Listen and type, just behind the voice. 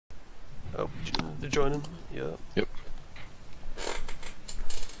Oh, they're joining. Yeah. Yep.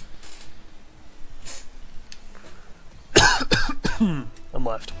 I'm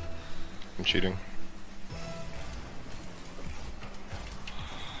left. I'm cheating.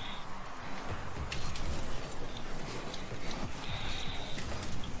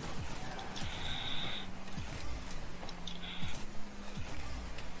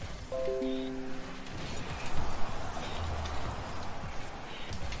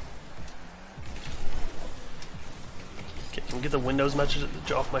 Okay, can we get the Windows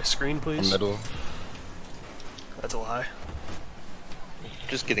message off my screen, please? Middle. That's a lie.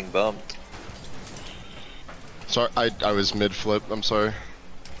 Just getting bumped. Sorry, I was mid flip. I'm sorry.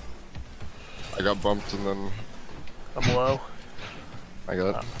 I got bumped and then I'm low. I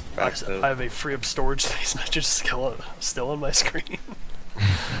got. I have a free up storage space message still on my screen.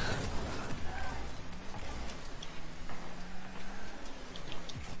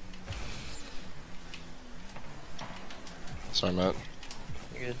 Sorry, Matt.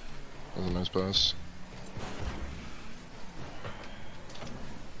 You're good. That was a nice pass.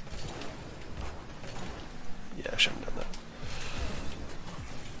 Yeah, I shouldn't have done that.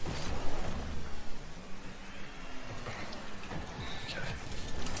 Okay.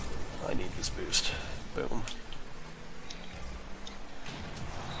 I need this boost. Boom.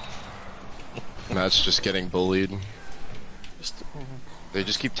 Matt's just getting bullied. Just, They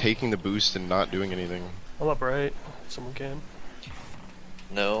just keep taking the boost and not doing anything. I'm up right. Someone can.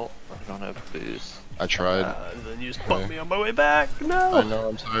 No, I don't have boost. I tried. And then you just bumped me on my way back. No. I know,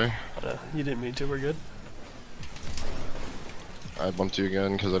 I'm sorry. You didn't mean to. We're good. I bumped you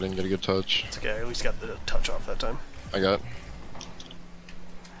again because I didn't get a good touch. It's okay. I at least got the touch off that time. I got.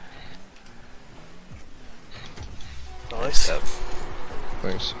 Nice. Yep.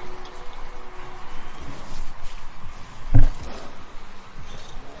 Thanks.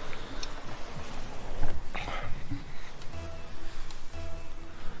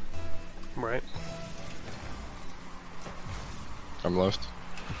 I'm right. I'm left.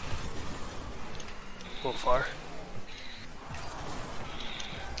 A little far.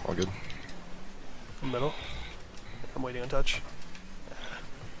 All good. Middle. I'm waiting on touch.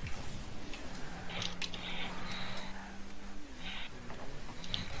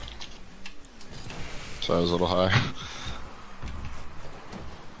 So I was a little high.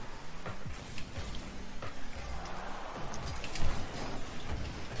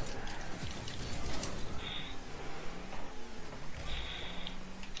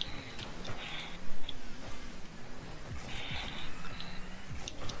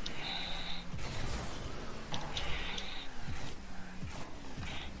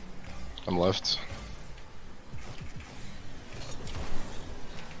 I'm left.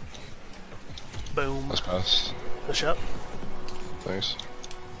 Boom. Nice pass. Push up. Thanks.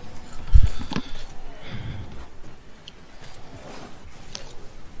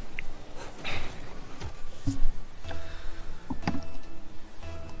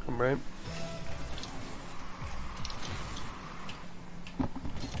 I'm right.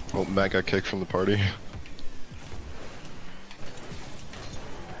 Oh, Matt got kicked from the party.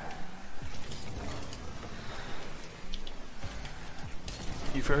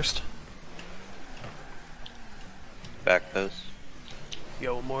 You first. Back post. You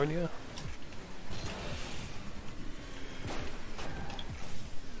got one more in you?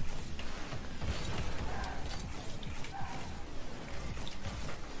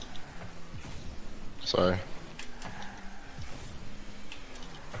 Sorry.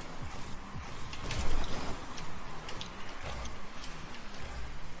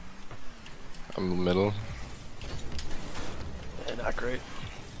 I'm in the middle. Yeah, not great.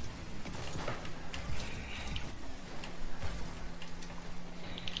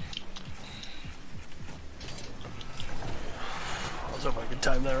 I was hoping I could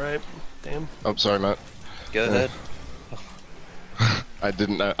time that right. Damn. Oh, sorry, Matt. Go ahead. I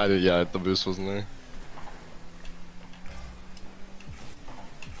didn't. I did. Yeah, the boost wasn't there.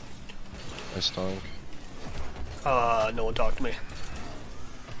 I stunk. No one talked to me.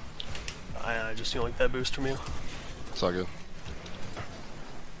 I just don't like that boost from you. It's all good.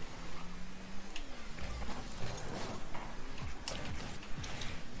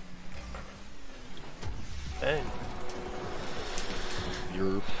 Dang.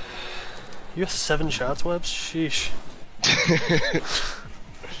 You're. You have 7 shots, Webs? Sheesh.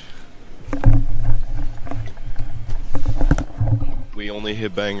 We only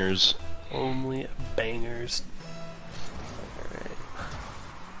hit bangers. Only bangers. Alright.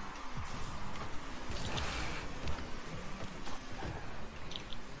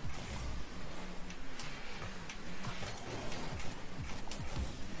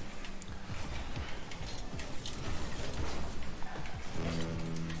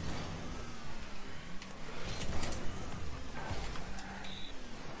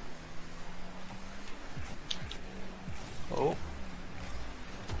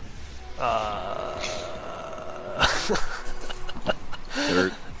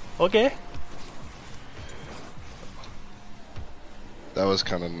 Dirt. Okay. That was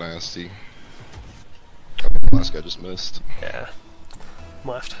kind of nasty. I mean, the last guy just missed. Yeah.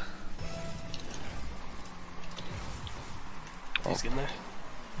 Left. He's getting there.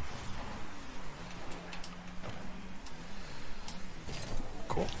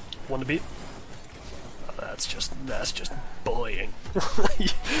 Cool. One to beat. Oh, that's just bullying. You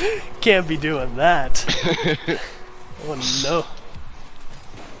can't be doing that. Oh no.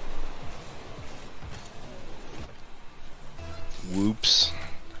 Whoops.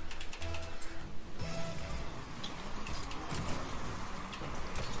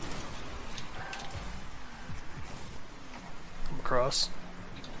 Come across.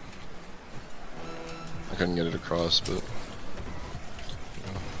 I couldn't get it across, but.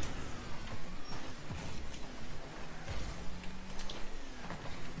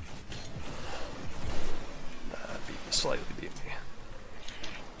 Slightly beat me.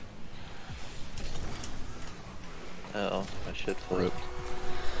 Oh, I should flip. Rip.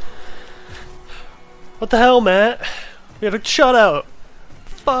 What the hell, Matt? We had a shutout.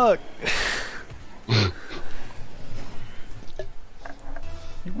 Fuck. You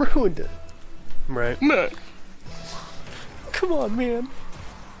ruined it. Right. Matt. Come on, man.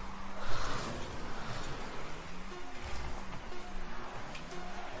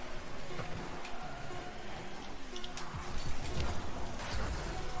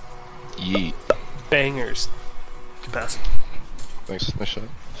 Yeet. Bangers. Good pass. Thanks, nice shot.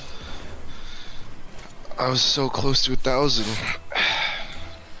 I was so close to 1,000. You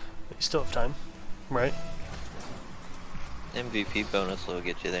still have time, right? MVP bonus will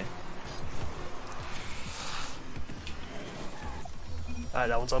get you there. Alright,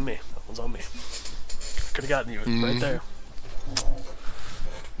 that one's on me. That one's on me. Could have gotten you right there.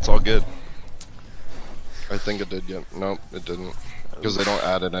 It's all good. I think it did get. Nope, it didn't. Because they don't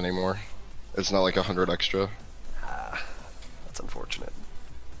add it anymore. It's not like 100 extra. That's unfortunate.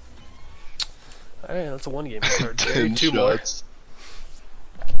 Alright, that's a one game card. 10 Two more. shots.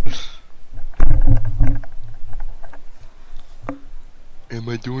 Am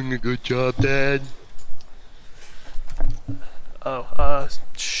I doing a good job, Dad? Oh,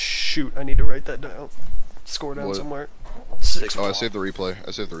 shoot, I need to write that down. Score down What? somewhere. 6 Oh, I saved the replay.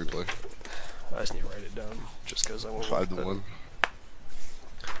 I saved the replay. I just need to write it down, just because I won't. 5-1.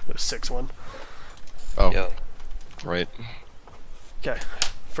 It was 6-1. Oh, Yo, right. Okay,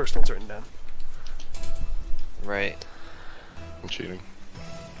 first one's written down. right. I'm cheating.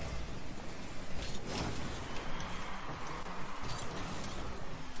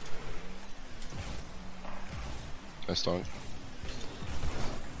 Nice dog.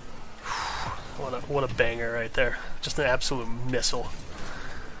 What a banger right there. Just an absolute missile.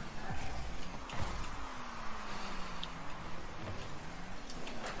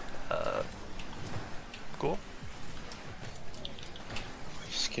 Cool.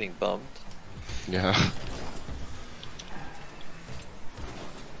 Just getting bumped. Yeah.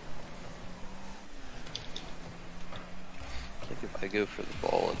 Like if I go for the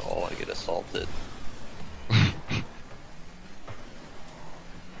ball at all, I get assaulted.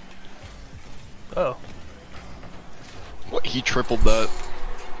 Oh. What? He tripled that.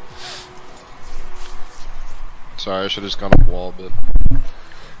 Sorry, I should have just gone up wall, but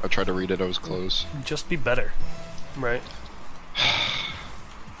I tried to read it. I was close. Just be better. Right?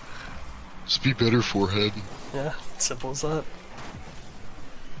 Just be better, forehead. Yeah, simple as that.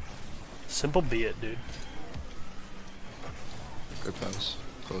 Simple be it, dude. Good pass.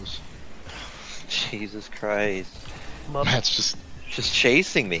 Close. Jesus Christ. Matt's Just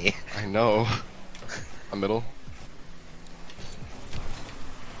chasing me. I know. A middle.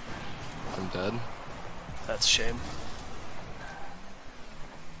 I'm dead. That's a shame.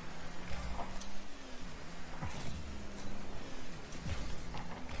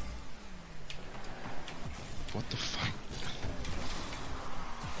 What the fuck?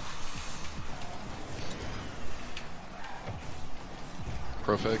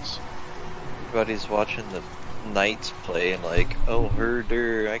 Profix. Everybody's watching the Knights play and like, oh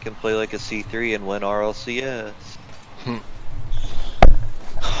herder, I can play like a C3 and win RLCS.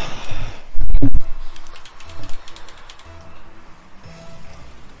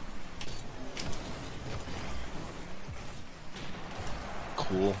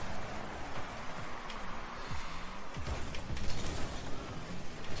 Cool.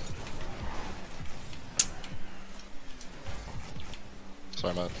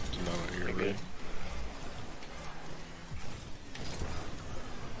 Sorry, Matt. Do not know you're You're good.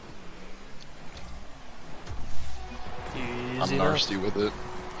 Easy I'm enough. nasty with it.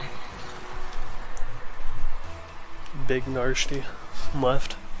 Big Narsty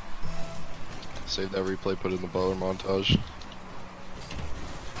left. Save that replay, put it in the Butler montage.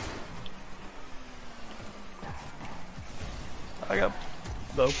 I got.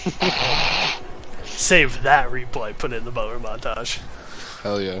 Nope. Save that replay, put it in the Butler montage.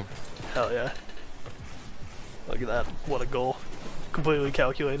 Hell yeah. Hell yeah. Look at that. What a goal. Completely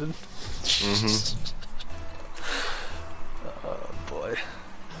calculated. Mm-hmm. Oh boy.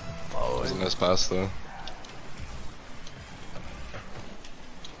 That was a nice pass though.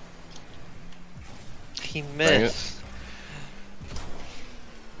 He missed.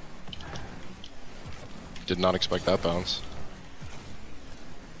 Did not expect that bounce.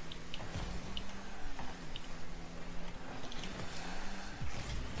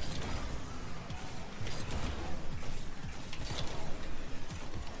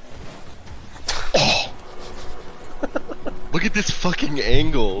 Oh! Look at this fucking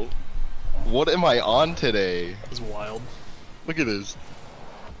angle. What am I on today? That was wild. Look at this.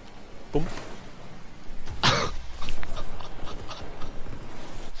 Boom.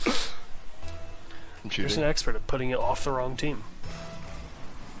 I'm You're shooting. an expert at putting it off the wrong team.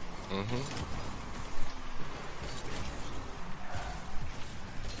 Mm-hmm.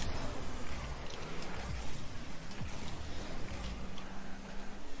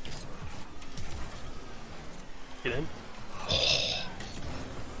 Get in.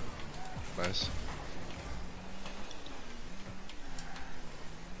 Nice.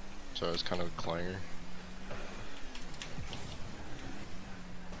 So I was kind of a clanger.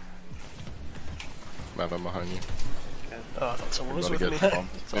 Matt, I'm behind you. Oh, I thought someone was About with to me. get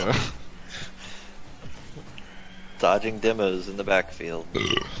bumped. Yeah. Dodging demos in the backfield.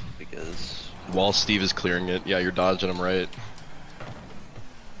 Because While Steve is clearing it, yeah, you're dodging him right.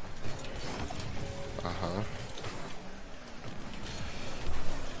 Uh-huh.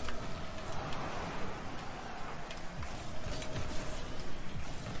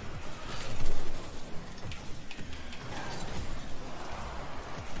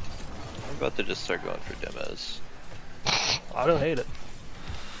 I'm about to just start going for demos. I don't hate it.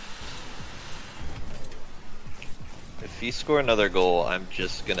 If you score another goal, I'm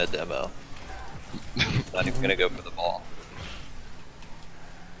just gonna demo. Not even gonna go for the ball.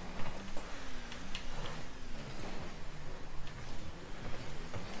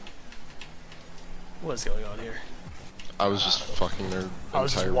 What is going on here? I was just fucking their I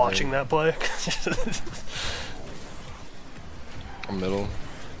was just entire watching brain. that play. Middle.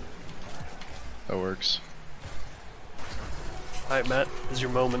 That works. Alright, Matt, this is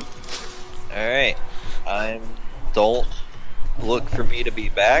your moment. Alright. Don't look for me to be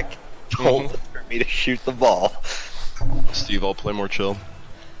back. Don't look for me to shoot the ball. Steve, I'll play more chill.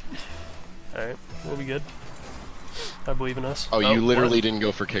 Alright, we'll be good. I believe in us. Oh, you literally what? didn't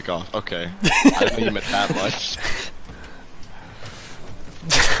go for kickoff. Okay. I didn't think you meant that much.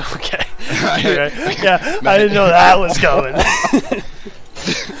 Okay. Alright. Yeah, I didn't know that was going.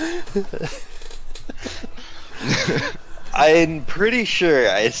 I'm pretty sure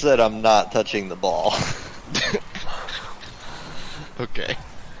I said I'm not touching the ball. Okay.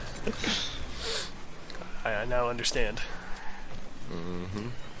 I now understand. Mm-hmm.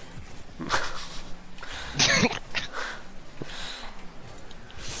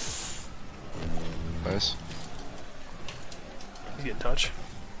 Nice. He's getting touch.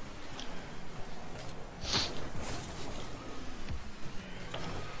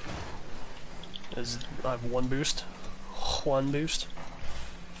 I have one boost. One boost.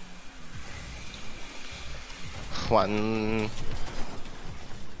 One.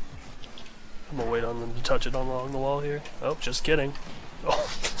 I'm gonna wait on them to touch it along the wall here. Oh, just kidding. Oh,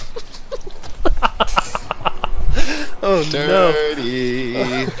 oh Dirty.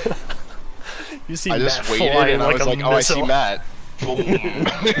 no. You see I Matt just waited flying and I like was a like, oh, I see missile. Matt. Boom.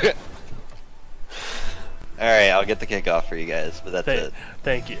 Alright, I'll get the kickoff for you guys, but that's it.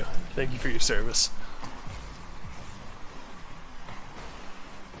 Thank you. Thank you for your service.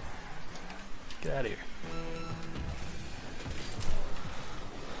 Get out of here.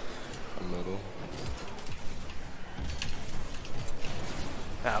 Middle.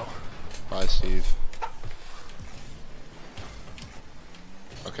 Ow. Bye, Steve.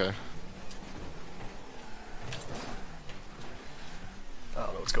 Okay. I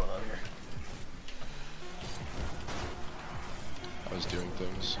don't know what's going on here. I was doing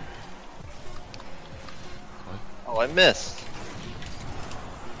things. Oh, I missed.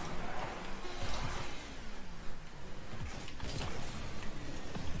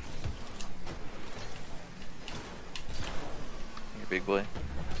 Your big boy.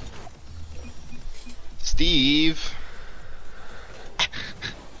 Steve!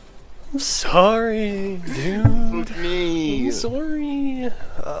 I'm sorry, dude. Me. I'm sorry.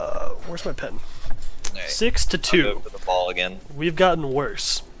 Where's my pen? Alright, 6-2. I'll go for the ball again. We've gotten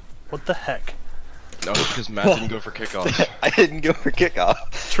worse. What the heck? No, because Matt didn't go for kickoff. I didn't go for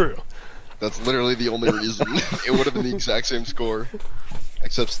kickoff. True. That's literally the only reason. It would have been the exact same score.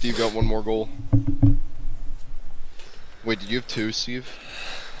 Except Steve got one more goal. Wait, did you have 2, Steve?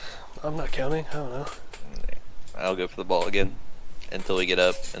 I'm not counting. I don't know. I'll go for the ball again until we get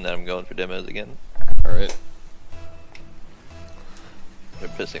up, and then I'm going for demos again. Alright. They're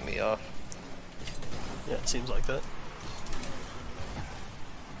pissing me off. Yeah, it seems like that.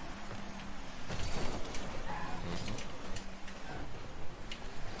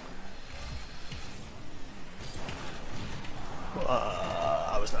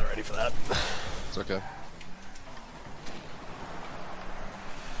 I was not ready for that. It's okay.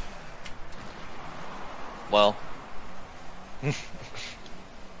 Well,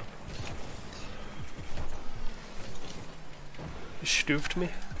 You stoofed me.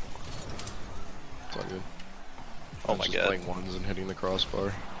 It's all good. oh I was my just god. playing ones and hitting the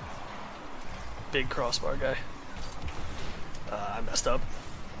crossbar. Big crossbar guy. I messed up.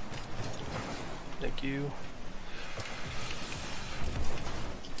 Thank you.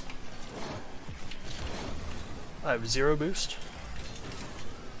 I have 0 boost.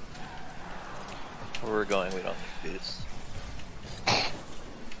 Where we're going, we don't need boost.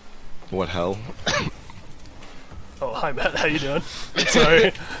 What hell? Oh, hi Matt, how you doing?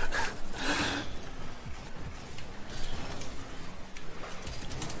 Sorry.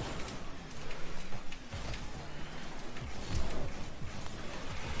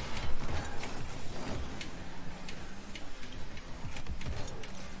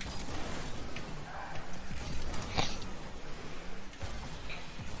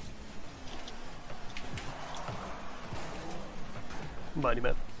 Mighty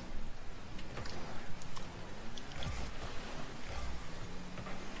Matt.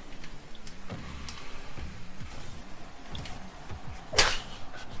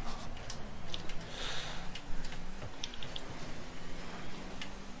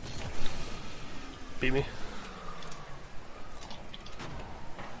 Beat me.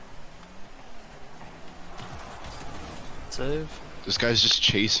 Save. This guy's just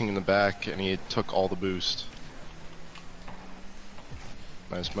chasing in the back, and he took all the boost.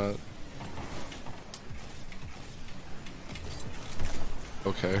 Nice, Matt.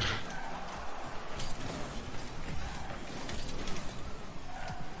 Okay.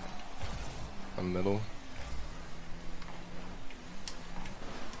 I'm middle.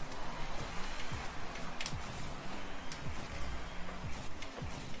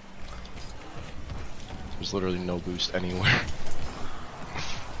 There's literally no boost anywhere.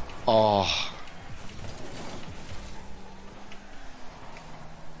 Oh.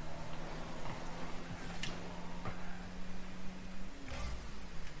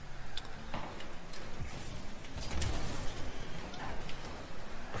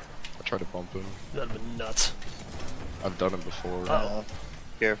 I tried to bump him. That'd have been nuts. I've done it before. Oh.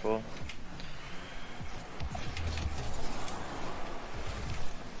 Careful.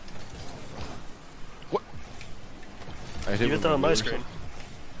 What? I hit You it hit with that on my wheel. screen.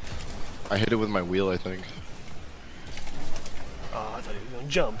 I hit it with my wheel, I think. Oh, I thought he was gonna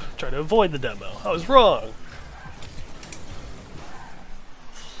jump. Try to avoid the demo. I was wrong.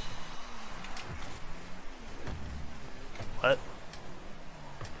 What?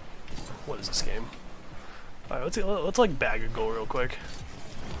 What is this game? Alright, let's like bag a goal real quick.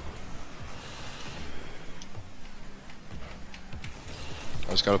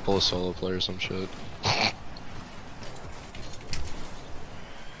 I just gotta pull a solo play or some shit.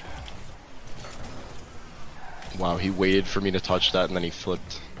 Wow, he waited for me to touch that and then he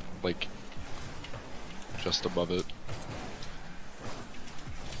flipped, like, just above it.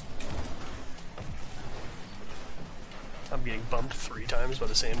 I'm getting bumped 3 times by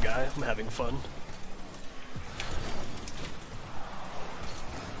the same guy. I'm having fun.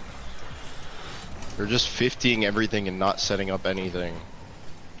 They're just 50ing everything and not setting up anything.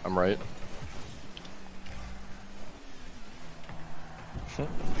 I'm right?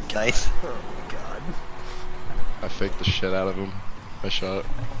 Nice. Oh god. I faked the shit out of him. I shot.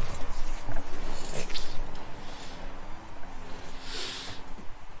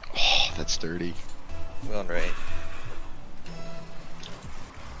 Oh, that's dirty. Going right.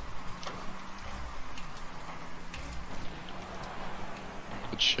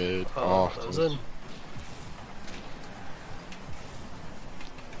 Good shit. Oh, that was in.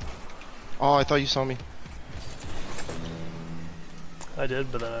 Oh, I thought you saw me. I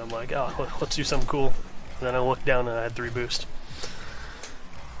did, but then I'm like, oh, let's do something cool. And then I looked down and I had 3 boost.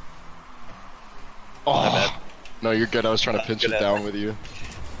 No, you're good. I was trying to pinch it down with you.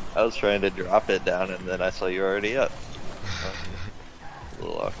 I was trying to drop it down, and then I saw you already up. A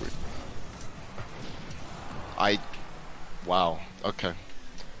little awkward. Wow. Okay.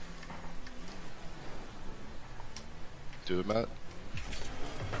 Do it, Matt.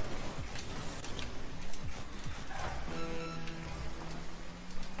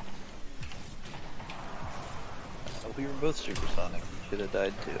 Oh, we were both supersonic. Should have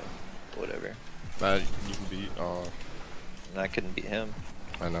died too. Whatever. Matt, you can beat. And I couldn't beat him.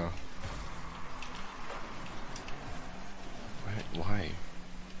 I know. Why?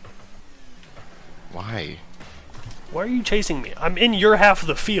 Why? Why are you chasing me? I'm in your half of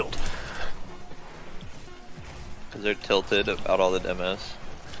the field. Because they're tilted about all the demos.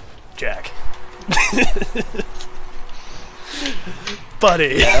 Jack.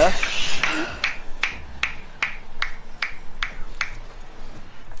 Buddy. Yeah?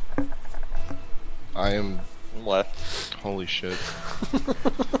 I am. I'm left. Holy shit.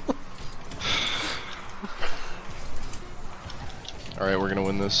 Alright, we're gonna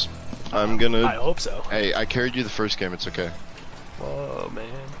win this. I'm gonna. I hope so. Hey, I carried you the first game, it's okay. Whoa, man.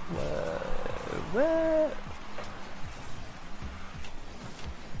 What?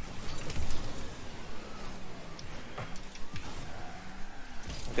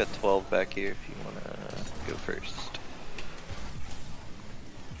 I've got 12 back here if you want to go first.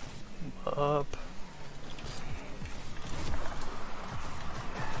 Up.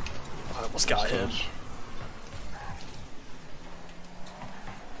 I almost got him.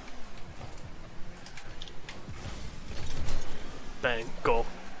 Bang, goal.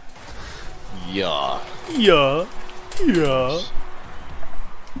 Yeah. Yeah. Yeah.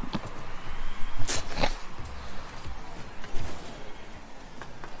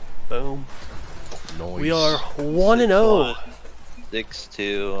 Boom. Noise. We are 1-0.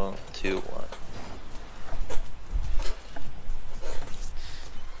 6-2, 2-1.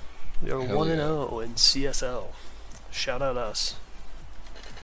 We are Hell 1-0 in CSL. Shout out us.